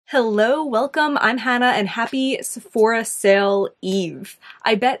Hello, welcome, I'm Hannah, and happy Sephora sale eve.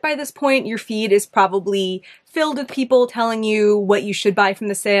 I bet by this point your feed is probably filled with people telling you what you should buy from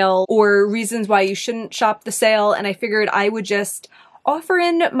the sale or reasons why you shouldn't shop the sale, and I figured I would just offer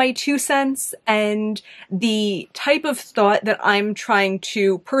in my 2 cents and the type of thought that I'm trying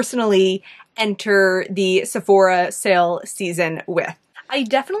to personally enter the Sephora sale season with. I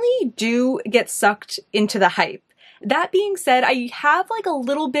definitely do get sucked into the hype. That being said, I have like a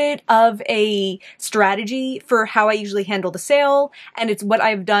little bit of a strategy for how I usually handle the sale, and it's what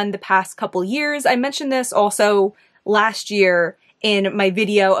I've done the past couple years. I mentioned this also last year in my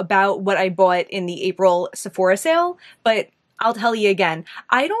video about what I bought in the April Sephora sale, but I'll tell you again,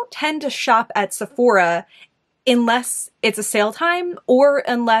 I don't tend to shop at Sephora unless it's a sale time or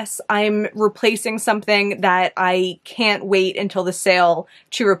unless I'm replacing something that I can't wait until the sale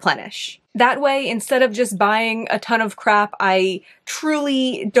to replenish. That way, instead of just buying a ton of crap I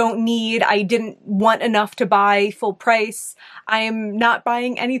truly don't need, I didn't want enough to buy full price, I am not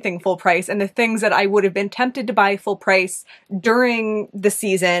buying anything full price, and the things that I would have been tempted to buy full price during the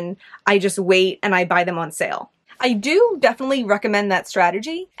season, I just wait and I buy them on sale. I do definitely recommend that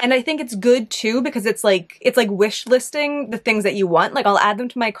strategy, and I think it's good too because it's like wish listing the things that you want. Like, I'll add them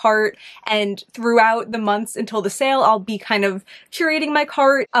to my cart, and throughout the months until the sale, I'll be kind of curating my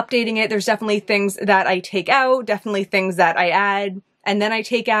cart, updating it. There's definitely things that I take out, definitely things that I add, and then I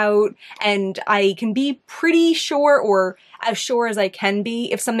take out, and I can be pretty sure, or as sure as I can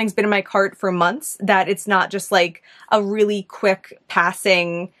be, if something's been in my cart for months, that it's not just like a really quick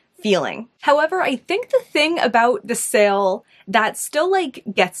passing feeling. However, I think the thing about the sale that still like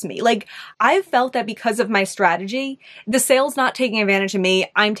gets me, like I've felt that because of my strategy, the sale's not taking advantage of me,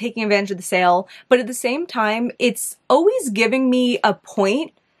 I'm taking advantage of the sale, but at the same time, it's always giving me a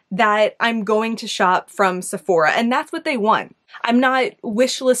point that I'm going to shop from Sephora, and that's what they want. I'm not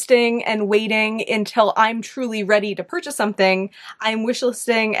wish listing and waiting until I'm truly ready to purchase something. I'm wish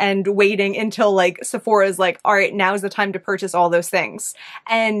listing and waiting until like Sephora is like, all right, now's the time to purchase all those things.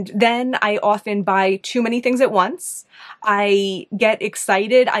 And then I often buy too many things at once. I get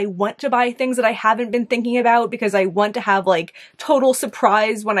excited. I want to buy things that I haven't been thinking about because I want to have like total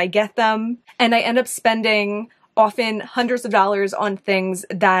surprise when I get them. And I end up spending often hundreds of dollars on things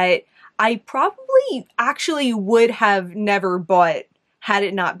that I probably actually would have never bought had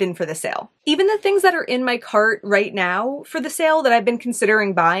it not been for the sale. Even the things that are in my cart right now for the sale that I've been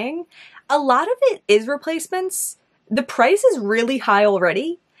considering buying, a lot of it is replacements. The price is really high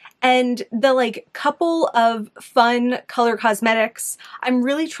already, and the like couple of fun color cosmetics, I'm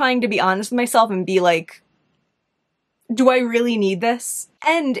really trying to be honest with myself and be like, do I really need this?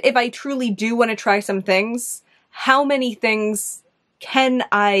 And if I truly do want to try some things, how many things can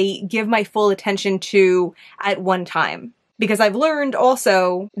I give my full attention to at one time? Because I've learned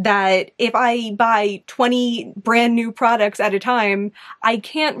also that if I buy 20 brand new products at a time, I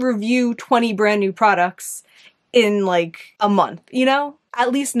can't review 20 brand new products in like a month, you know?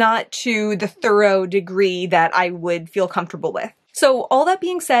 At least not to the thorough degree that I would feel comfortable with. So all that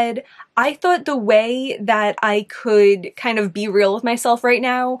being said, I thought the way that I could kind of be real with myself right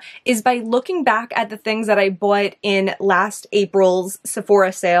now is by looking back at the things that I bought in last April's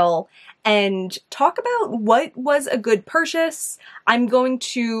Sephora sale and talk about what was a good purchase. I'm going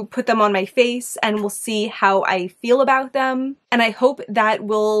to put them on my face and we'll see how I feel about them. And I hope that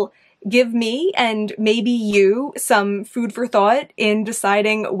will give me and maybe you some food for thought in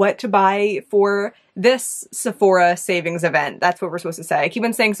deciding what to buy for this Sephora savings event. That's what we're supposed to say. I keep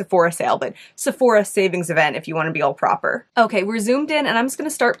on saying Sephora sale, but Sephora savings event if you want to be all proper. Okay, we're zoomed in and I'm just going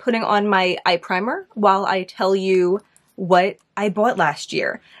to start putting on my eye primer while I tell you what I bought last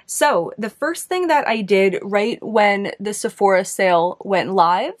year. So the first thing that I did right when the Sephora sale went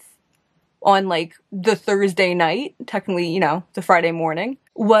live on like the Thursday night, technically, you know, the Friday morning,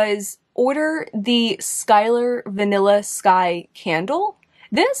 was order the Skylar Vanilla Sky candle.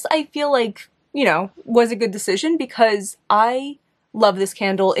 This, I feel like, you know, was a good decision because I love this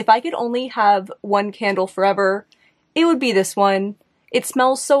candle. If I could only have one candle forever, it would be this one. It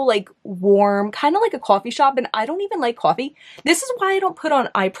smells so like warm, kind of like a coffee shop, and I don't even like coffee. This is why I don't put on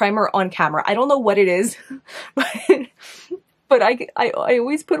eye primer on camera. I don't know what it is, but I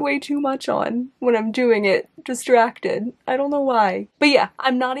always put way too much on when I'm doing it, distracted. I don't know why. But yeah,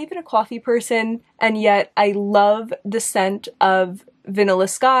 I'm not even a coffee person, and yet I love the scent of Vanilla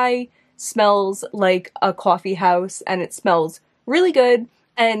Sky. Smells like a coffee house, and it smells really good.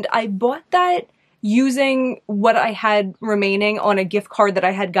 And I bought that using what I had remaining on a gift card that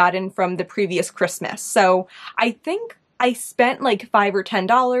I had gotten from the previous Christmas. So I think I spent like $5 or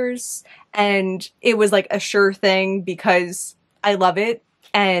 $10, and it was like a sure thing because I love it.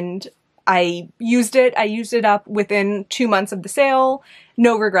 and I used it. I used it up within 2 months of the sale.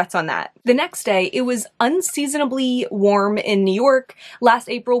 No regrets on that. The next day, it was unseasonably warm in New York. Last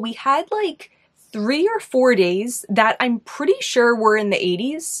April, we had like 3 or 4 days that I'm pretty sure were in the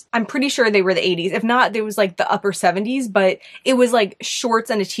 80s. I'm pretty sure they were the 80s. If not, there was like the upper 70s, but it was like shorts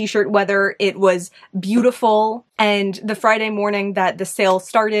and a t-shirt weather. It was beautiful. And the Friday morning that the sale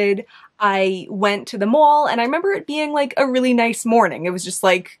started, I went to the mall, and I remember it being like a really nice morning. It was just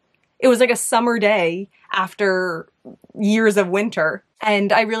like, it was like a summer day after years of winter.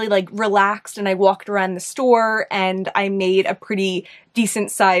 And I really like relaxed, and I walked around the store, and I made a pretty decent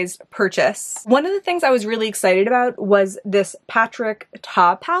sized purchase. One of the things I was really excited about was this Patrick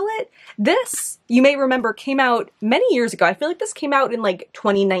Ta palette. This, you may remember, came out many years ago. I feel like this came out in like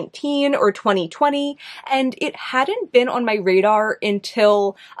 2019 or 2020, and it hadn't been on my radar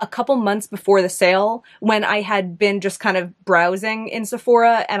until a couple months before the sale, when I had been just kind of browsing in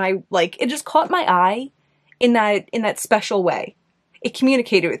Sephora, and it just caught my eye in that special way. It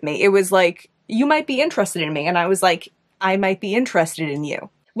communicated with me. It was like, you might be interested in me. And I was like, I might be interested in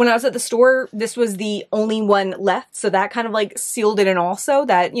you. When I was at the store, this was the only one left. So that kind of like sealed it in also,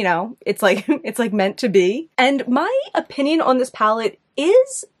 that, you know, it's like, it's like meant to be. And my opinion on this palette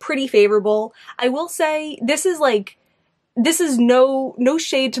is pretty favorable. I will say this is no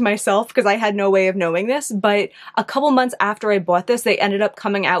shade to myself, because I had no way of knowing this, but a couple months after I bought this, they ended up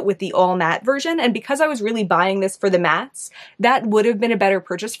coming out with the all matte version. And because I was really buying this for the mattes, that would have been a better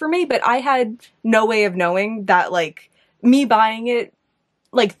purchase for me, but I had no way of knowing that like me buying it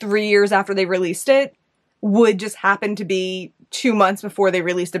like 3 years after they released it would just happen to be 2 months before they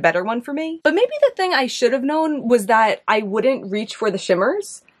released a better one for me. But maybe the thing I should have known was that I wouldn't reach for the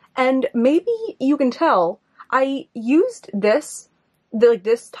shimmers, and maybe you can tell I used this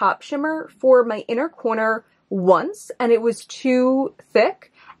top shimmer for my inner corner once, and it was too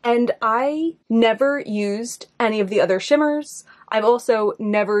thick, and I never used any of the other shimmers. I've also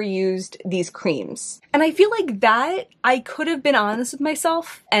never used these creams. And I feel like that I could have been honest with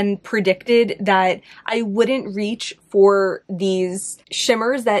myself and predicted that I wouldn't reach for these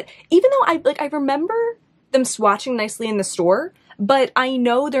shimmers that, even though I remember them swatching nicely in the store, but I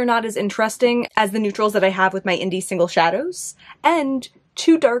know they're not as interesting as the neutrals that I have with my Indie Single Shadows. And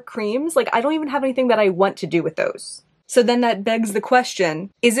 2 dark creams, like I don't even have anything that I want to do with those. So then that begs the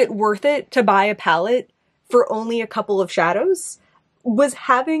question, is it worth it to buy a palette for only a couple of shadows? Was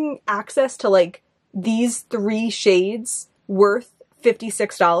having access to like these 3 shades worth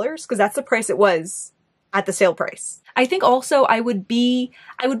 $56? Because that's the price it was at the sale price. I think also I would be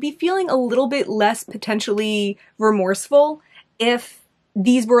feeling a little bit less potentially remorseful if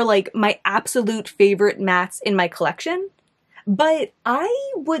these were like my absolute favorite mattes in my collection. But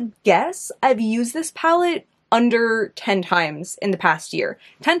I would guess I've used this palette under 10 times in the past year.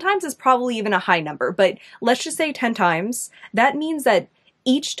 10 times is probably even a high number, but let's just say 10 times. That means that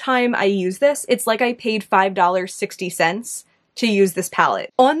each time I use this, it's like I paid $5.60 to use this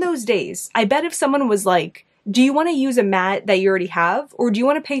palette. On those days, I bet if someone was like, do you want to use a matte that you already have, or do you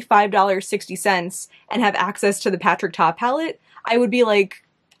want to pay $5.60 and have access to the Patrick Ta palette? I would be like,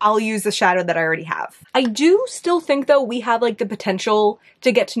 I'll use the shadow that I already have. I do still think though we have like the potential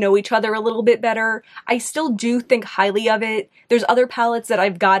to get to know each other a little bit better. I still do think highly of it. There's other palettes that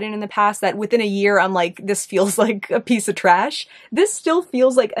I've gotten in the past that within a year I'm like, this feels like a piece of trash. This still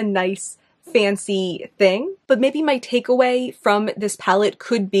feels like a nice, fancy thing. But maybe my takeaway from this palette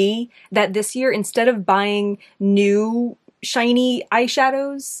could be that this year, instead of buying new shiny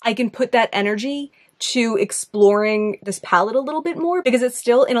eyeshadows, I can put that energy to exploring this palette a little bit more, because it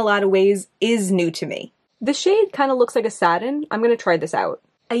still in a lot of ways is new to me. The shade kind of looks like a satin. I'm gonna try this out.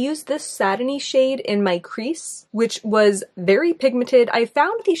 I used this satiny shade in my crease, which was very pigmented. I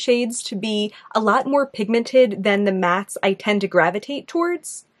found these shades to be a lot more pigmented than the mattes I tend to gravitate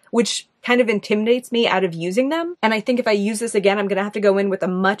towards, which kind of intimidates me out of using them. And I think if I use this again, I'm gonna have to go in with a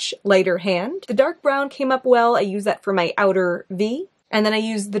much lighter hand. The dark brown came up well. I used that for my outer V. And then I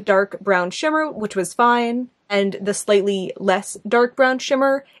used the dark brown shimmer, which was fine. And the slightly less dark brown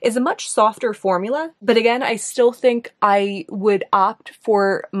shimmer is a much softer formula. But again, I still think I would opt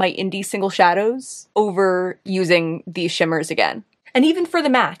for my Indie Single Shadows over using these shimmers again. And even for the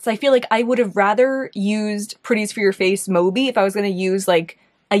mattes, I feel like I would have rather used Pretties for Your Face Moby if I was going to use like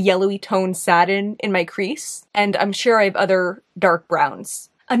a yellowy toned satin in my crease. And I'm sure I have other dark browns.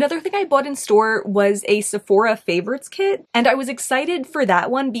 Another thing I bought in store was a Sephora favorites kit, and I was excited for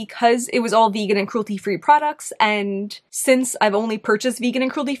that one because it was all vegan and cruelty-free products, and since I've only purchased vegan and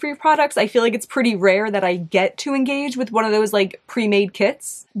cruelty-free products, I feel like it's pretty rare that I get to engage with one of those like pre-made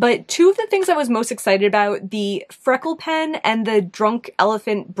kits. But two of the things I was most excited about, the Freckle Pen and the Drunk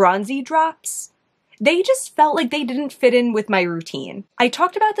Elephant Bronzy Drops, they just felt like they didn't fit in with my routine. I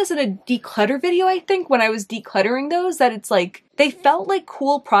talked about this in a declutter video, I think, when I was decluttering those, that it's like, they felt like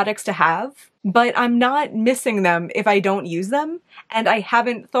cool products to have, but I'm not missing them if I don't use them, and I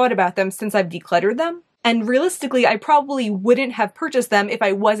haven't thought about them since I've decluttered them. And realistically, I probably wouldn't have purchased them if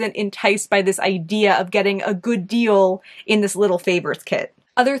I wasn't enticed by this idea of getting a good deal in this little favorites kit.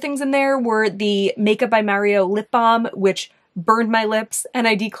 Other things in there were the Makeup by Mario lip balm, which burned my lips and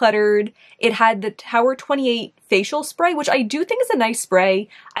I decluttered. It had the Tower 28 facial spray, which I do think is a nice spray.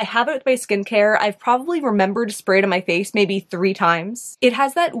 I have it with my skincare. I've probably remembered to spray it on my face maybe 3 times. It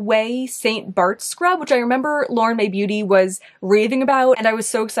has that Way St. Bart scrub, which I remember Lauren May Beauty was raving about, and I was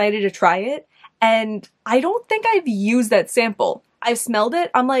so excited to try it. And I don't think I've used that sample. I've smelled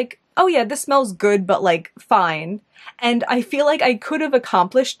it. I'm like, oh yeah, this smells good, but like fine. And I feel like I could have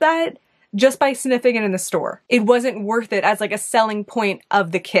accomplished that just by sniffing it in the store. It wasn't worth it as like a selling point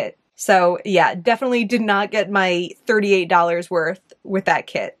of the kit. So yeah, definitely did not get my $38 worth with that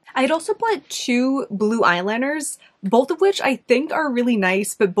kit. I had also bought 2 blue eyeliners, both of which I think are really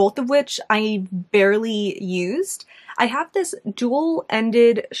nice, but both of which I barely used. I have this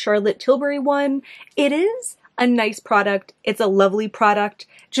dual-ended Charlotte Tilbury one. It is a nice product. It's a lovely product.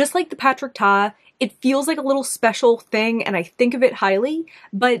 Just like the Patrick Ta, it feels like a little special thing and I think of it highly,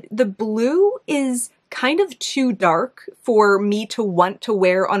 but the blue is kind of too dark for me to want to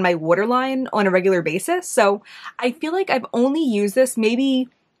wear on my waterline on a regular basis. So I feel like I've only used this maybe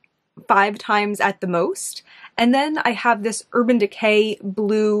 5 times at the most. And then I have this Urban Decay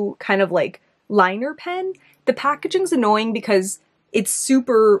blue kind of like liner pen. The packaging's annoying because it's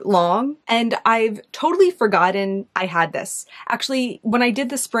super long, and I've totally forgotten I had this. Actually, when I did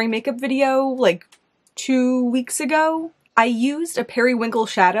the spring makeup video like 2 weeks ago, I used a periwinkle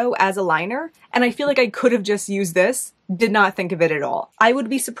shadow as a liner, and I feel like I could have just used this. Did not think of it at all. I would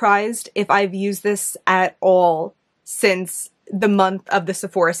be surprised if I've used this at all since the month of the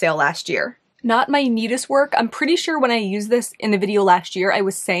Sephora sale last year. Not my neatest work. I'm pretty sure when I used this in the video last year, I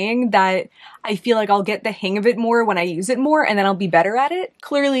was saying that I feel like I'll get the hang of it more when I use it more and then I'll be better at it.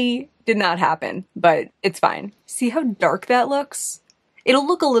 Clearly did not happen, but it's fine. See how dark that looks? It'll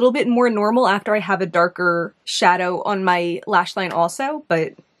look a little bit more normal after I have a darker shadow on my lash line also,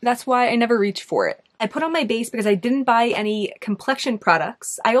 but that's why I never reach for it. I put on my base because I didn't buy any complexion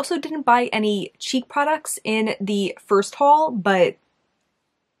products. I also didn't buy any cheek products in the first haul, but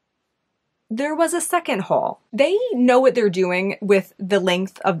there was a second haul. They know what they're doing with the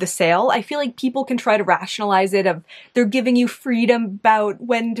length of the sale. I feel like people can try to rationalize it of they're giving you freedom about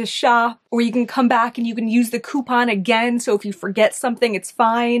when to shop, or you can come back and you can use the coupon again, so if you forget something, it's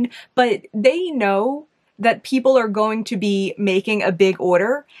fine. But they know that people are going to be making a big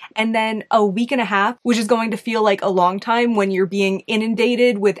order, and then a week and a half, which is going to feel like a long time when you're being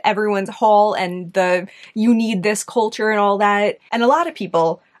inundated with everyone's haul and the you need this culture and all that. And a lot of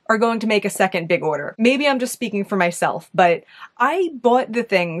people are going to make a second big order. Maybe I'm just speaking for myself, but I bought the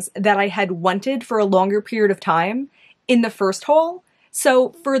things that I had wanted for a longer period of time in the first haul. So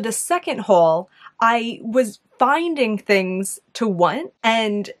for the second haul, I was finding things to want,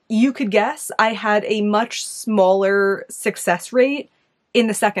 and you could guess I had a much smaller success rate in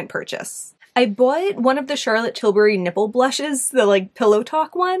the second purchase. I bought one of the Charlotte Tilbury nipple blushes, the like Pillow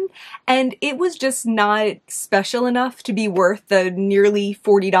Talk one, and it was just not special enough to be worth the nearly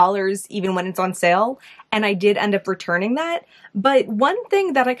 $40 even when it's on sale, and I did end up returning that. But one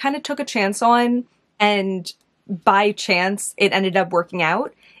thing that I kind of took a chance on, and by chance it ended up working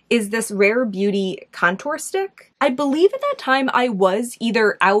out, is this Rare Beauty contour stick. I believe at that time I was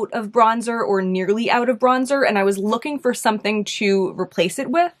either out of bronzer or nearly out of bronzer, and I was looking for something to replace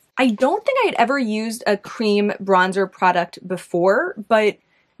it with. I don't think I'd ever used a cream bronzer product before, but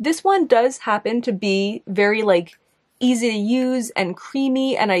this one does happen to be very like easy to use and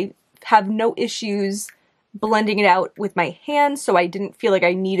creamy, and I have no issues blending it out with my hands, so I didn't feel like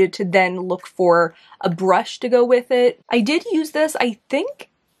I needed to then look for a brush to go with it. I did use this, I think,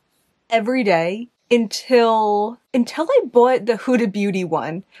 every day until I bought the Huda Beauty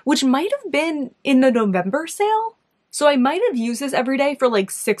one, which might have been in the November sale. So I might have used this every day for like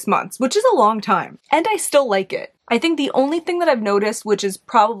 6 months, which is a long time. And I still like it. I think the only thing that I've noticed, which is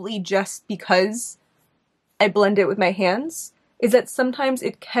probably just because I blend it with my hands, is that sometimes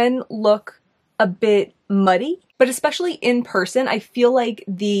it can look a bit muddy. but especially in person, I feel like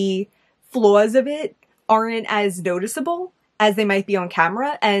the flaws of it aren't as noticeable as they might be on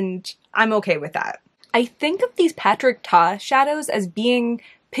camera, and I'm okay with that. I think of these Patrick Ta shadows as being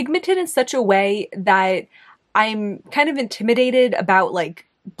pigmented in such a way that I'm kind of intimidated about like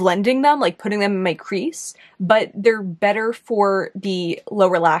blending them, like putting them in my crease, but they're better for the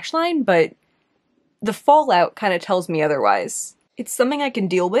lower lash line, but the fallout kind of tells me otherwise. It's something I can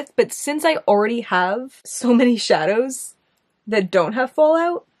deal with, but since I already have so many shadows that don't have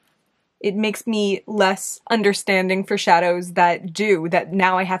fallout, it makes me less understanding for shadows that do, that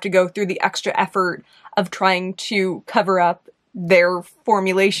now I have to go through the extra effort of trying to cover up their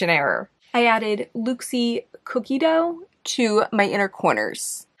formulation error. I added Luxie cookie dough to my inner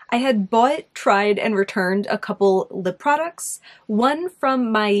corners. I had bought, tried, and returned a couple lip products. One from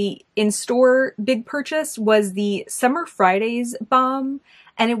my in-store big purchase was the Summer Fridays balm,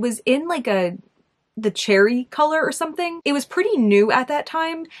 and it was in like the cherry color or something. It was pretty new at that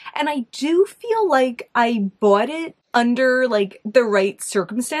time, and I do feel like I bought it under like the right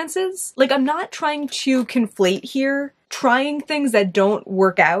circumstances. Like, I'm not trying to conflate here trying things that don't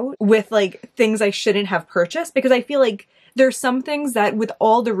work out with like things I shouldn't have purchased, because I feel like there's some things that with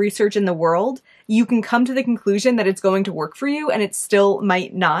all the research in the world, you can come to the conclusion that it's going to work for you and it still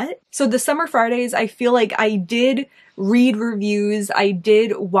might not. So the Summer Fridays, I feel like I did read reviews, I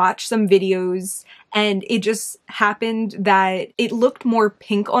did watch some videos, and it just happened that it looked more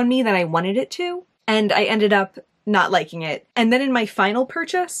pink on me than I wanted it to, and I ended up not liking it. And then in my final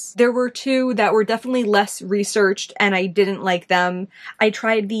purchase, there were two that were definitely less researched and I didn't like them. I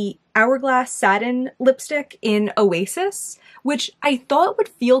tried the Hourglass Satin lipstick in Oasis, which I thought would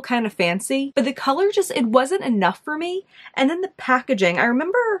feel kind of fancy, but the color just, it wasn't enough for me. And then the packaging, I can't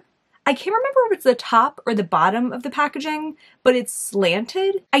remember if it's the top or the bottom of the packaging, but it's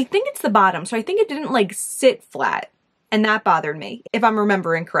slanted. I think it's the bottom, so I think it didn't like sit flat. And that bothered me, if I'm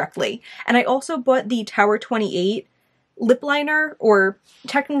remembering correctly. And I also bought the Tower 28 lip liner, or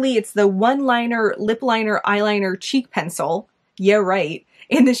technically it's the one-liner lip liner eyeliner cheek pencil. Yeah, right.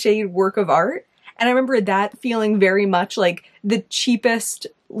 In the shade Work of Art. And I remember that feeling very much like the cheapest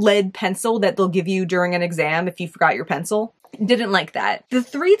lead pencil that they'll give you during an exam if you forgot your pencil. Didn't like that. The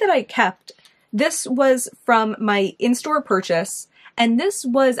three that I kept, this was from my in-store purchase, and this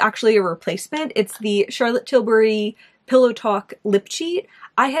was actually a replacement. It's the Charlotte Tilbury Pillow Talk Lip Cheat.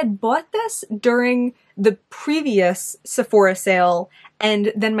 I had bought this during the previous Sephora sale,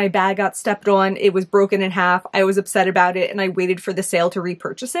 and then my bag got stepped on. It was broken in half. I was upset about it, and I waited for the sale to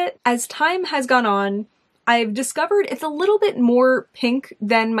repurchase it. As time has gone on, I've discovered it's a little bit more pink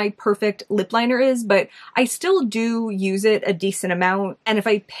than my perfect lip liner is, but I still do use it a decent amount. And if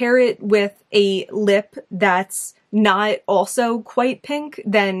I pair it with a lip that's not also quite pink,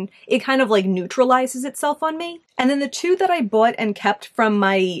 then it kind of like neutralizes itself on me. And then the two that I bought and kept from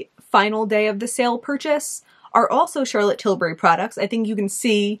my final day of the sale purchase are also Charlotte Tilbury products. I think you can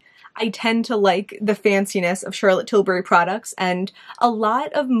see I tend to like the fanciness of Charlotte Tilbury products, and a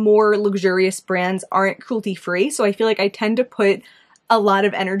lot of more luxurious brands aren't cruelty-free, so I feel like I tend to put a lot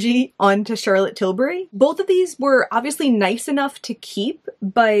of energy onto Charlotte Tilbury. Both of these were obviously nice enough to keep,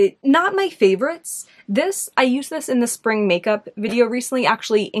 but not my favorites. I used this in the spring makeup video recently,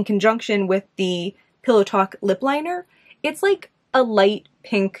 actually in conjunction with the Pillow Talk lip liner. It's like a light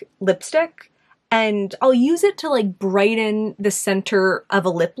pink lipstick, and I'll use it to like brighten the center of a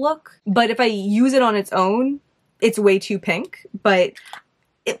lip look. But if I use it on its own, it's way too pink, but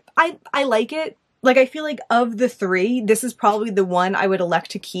I like it. Like, I feel like of the three, this is probably the one I would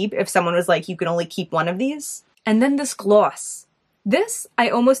elect to keep if someone was like, you can only keep one of these. And then this gloss. This, I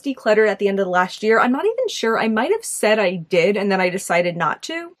almost decluttered at the end of the last year. I'm not even sure. I might have said I did, and then I decided not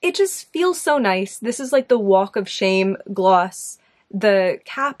to. It just feels so nice. This is like the Walk of Shame gloss. The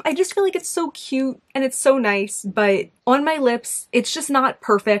cap, I just feel like it's so cute and it's so nice, but on my lips, it's just not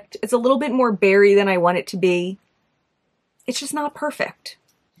perfect. It's a little bit more berry than I want it to be. It's just not perfect.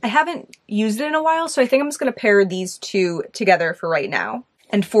 I haven't used it in a while, so I think I'm just going to pair these two together for right now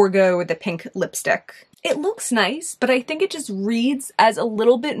and forego the pink lipstick. It looks nice, but I think it just reads as a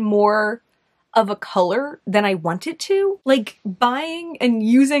little bit more of a color than I want it to. Like, buying and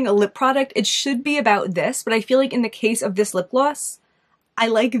using a lip product, it should be about this, but I feel like in the case of this lip gloss, I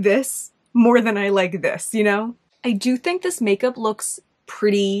like this more than I like this, you know? I do think this makeup looks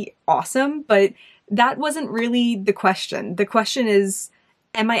pretty awesome, but that wasn't really the question. The question is,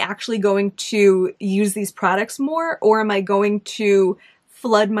 am I actually going to use these products more, or am I going to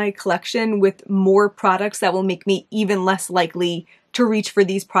flood my collection with more products that will make me even less likely to reach for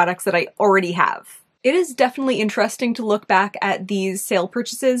these products that I already have? It is definitely interesting to look back at these sale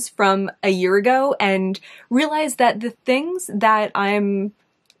purchases from a year ago and realize that the things that I'm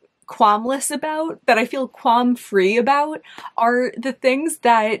qualmless about, that I feel qualm-free about, are the things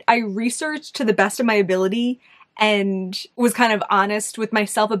that I researched to the best of my ability and was kind of honest with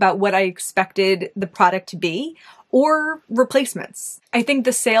myself about what I expected the product to be, or replacements. I think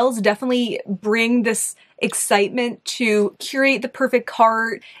the sales definitely bring this excitement to curate the perfect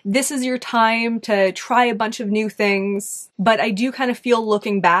cart. This is your time to try a bunch of new things. But I do kind of feel,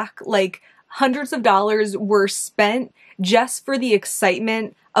 looking back, like hundreds of dollars were spent just for the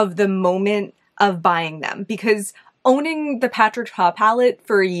excitement of the moment of buying them, because owning the Patrick Ta palette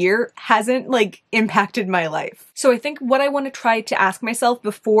for a year hasn't like impacted my life. So I think what I want to try to ask myself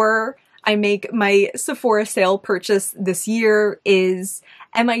before I make my Sephora sale purchase this year is,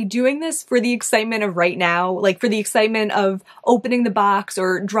 am I doing this for the excitement of right now? Like for the excitement of opening the box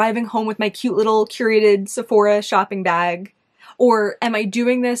or driving home with my cute little curated Sephora shopping bag? Or am I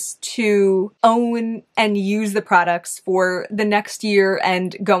doing this to own and use the products for the next year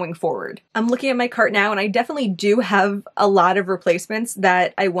and going forward? I'm looking at my cart now and I definitely do have a lot of replacements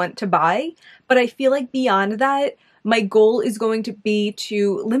that I want to buy, but I feel like beyond that, my goal is going to be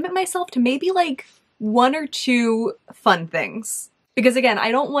to limit myself to maybe like 1 or 2 fun things. Because again, I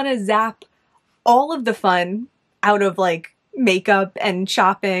don't want to zap all of the fun out of like makeup and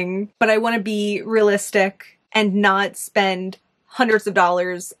shopping, but I want to be realistic and not spend hundreds of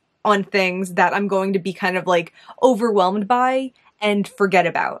dollars on things that I'm going to be kind of like overwhelmed by and forget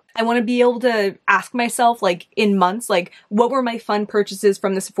about. I want to be able to ask myself like in months, like what were my fun purchases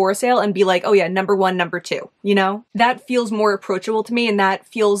from the Sephora sale, and be like, oh yeah, number 1, number 2, you know? That feels more approachable to me, and that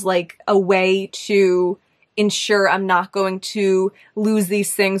feels like a way to ensure I'm not going to lose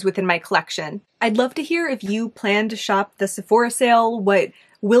these things within my collection. I'd love to hear if you plan to shop the Sephora sale, what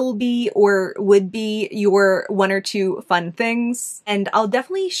will be or would be your 1 or 2 fun things. And I'll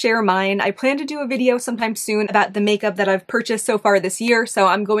definitely share mine. I plan to do a video sometime soon about the makeup that I've purchased so far this year, so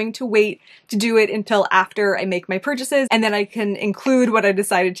I'm going to wait to do it until after I make my purchases, and then I can include what I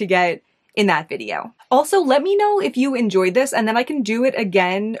decided to get in that video. Also, let me know if you enjoyed this, and then I can do it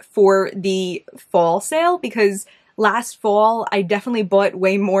again for the fall sale, because last fall I definitely bought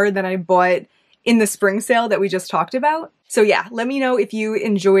way more than I bought in the spring sale that we just talked about. So yeah, let me know if you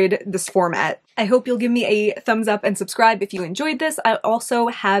enjoyed this format. I hope you'll give me a thumbs up and subscribe if you enjoyed this. I also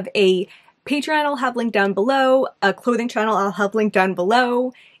have a Patreon I'll have linked down below, a clothing channel I'll have linked down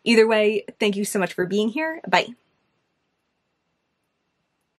below. Either way, thank you so much for being here. Bye.